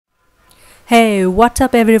Hey, what's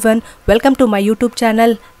up everyone? Welcome to my YouTube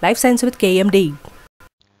channel Life Science with KMD.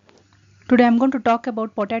 Today I'm going to talk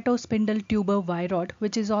about potato spindle tuber viroid,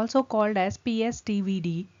 which is also called as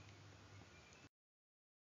PSTVd.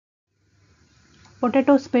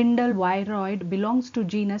 Potato spindle viroid belongs to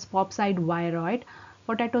genus Popside viroid.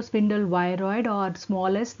 Potato spindle viroid are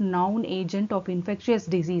smallest known agent of infectious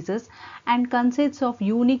diseases and consists of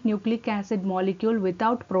unique nucleic acid molecule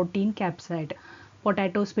without protein capsid.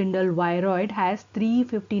 Potato spindle viroid has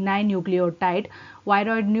 359 nucleotide.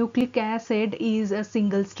 Viroid nucleic acid is a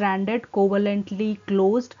single-stranded, covalently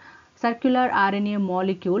closed circular RNA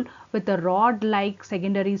molecule with a rod-like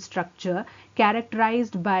secondary structure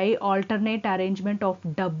characterized by alternate arrangement of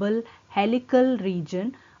double helical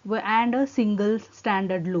region and a single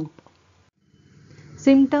stranded loop.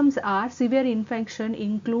 Symptoms are severe infection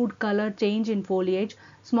include color change in foliage,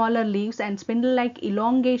 smaller leaves and spindle-like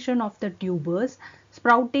elongation of the tubers.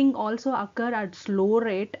 Sprouting also occur at slow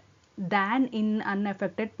rate than in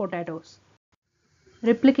unaffected potatoes.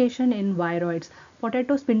 Replication in viroids.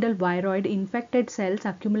 Potato spindle viroid infected cells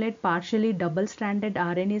accumulate partially double-stranded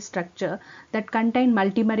RNA structure that contain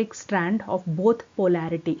multimeric strand of both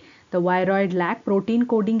polarity. The viroid lack protein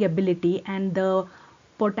coding ability, and the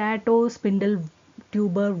potato spindle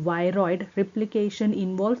tuber viroid replication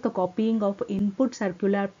involves the copying of input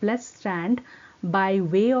circular plus strand by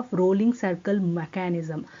way of rolling circle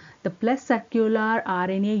mechanism. The plus circular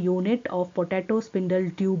RNA unit of potato spindle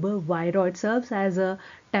tuber viroid serves as a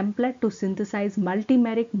template to synthesize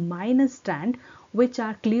multimeric minus strand, which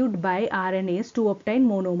are cleaved by RNAs to obtain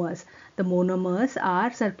monomers. The monomers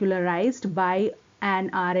are circularized by an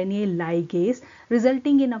RNA ligase,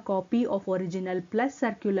 resulting in a copy of original plus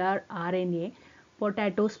circular RNA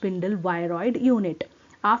potato spindle viroid unit.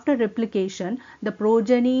 After replication, the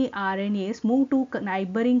progeny RNAs move to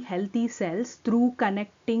neighboring healthy cells through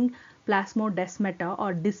connecting plasmodesmata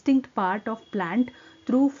or distinct part of plant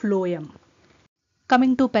through phloem.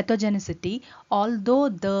 Coming to pathogenicity, although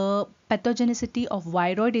the pathogenicity of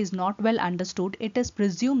viroid is not well understood, it is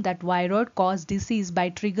presumed that viroid cause disease by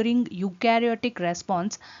triggering eukaryotic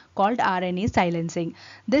response called RNA silencing.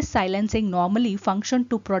 This silencing normally functions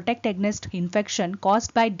to protect against infection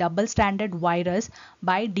caused by double-stranded virus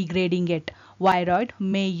by degrading it. Viroid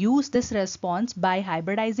may use this response by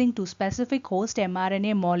hybridizing to specific host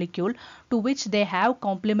mRNA molecule to which they have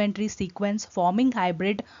complementary sequence, forming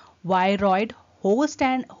hybrid viroid host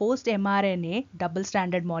and host mRNA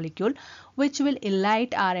double-stranded molecule, which will elide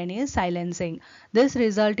RNA silencing. This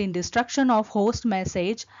result in destruction of host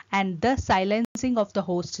message and the silencing of the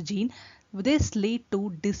host gene. This lead to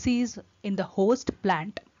disease in the host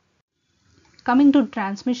plant. Coming to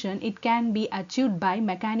transmission, it can be achieved by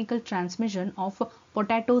mechanical transmission of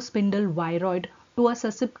potato spindle viroid to a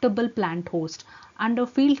susceptible plant host. Under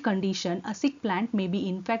field condition, a sick plant may be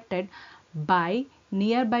infected by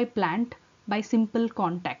nearby plant by simple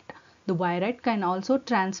contact. The viroid can also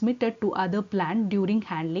transmit it to other plant during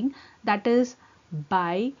handling, that is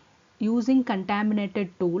by using contaminated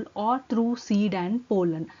tool or through seed and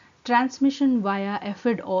pollen. Transmission via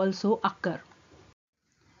aphid also occur.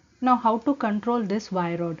 Now, how to control this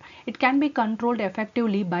viroid? It can be controlled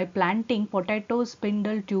effectively by planting potato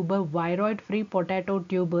spindle tuber viroid free potato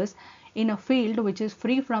tubers in a field which is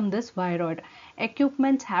free from this viroid.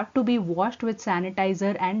 Equipments have to be washed with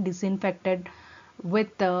sanitizer and disinfected with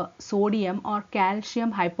sodium or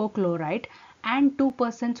calcium hypochlorite and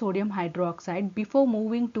 2% sodium hydroxide before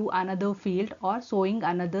moving to another field or sowing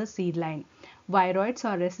another seed line. Viroids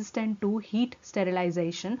are resistant to heat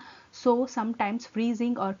sterilization, so sometimes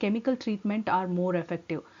freezing or chemical treatment are more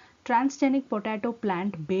effective. Transgenic potato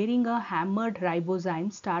plant bearing a hammered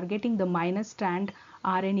ribozymes targeting the minus strand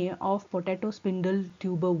RNA of potato spindle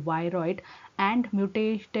tuber viroid and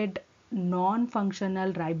mutated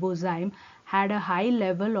non-functional ribozyme had a high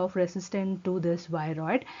level of resistance to this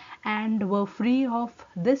viroid and were free of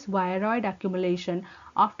this viroid accumulation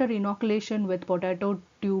after inoculation with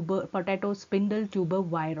potato spindle tuber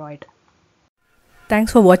viroid.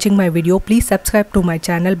 Thanks for watching my video. Please subscribe to my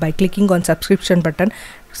channel by clicking on subscription button.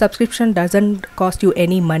 Subscription doesn't cost you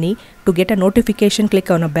any money. To get a notification, click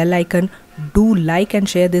on a bell icon. Do like and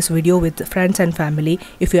share this video with friends and family.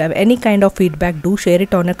 If you have any kind of feedback, do share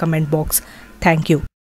it on a comment box. Thank you.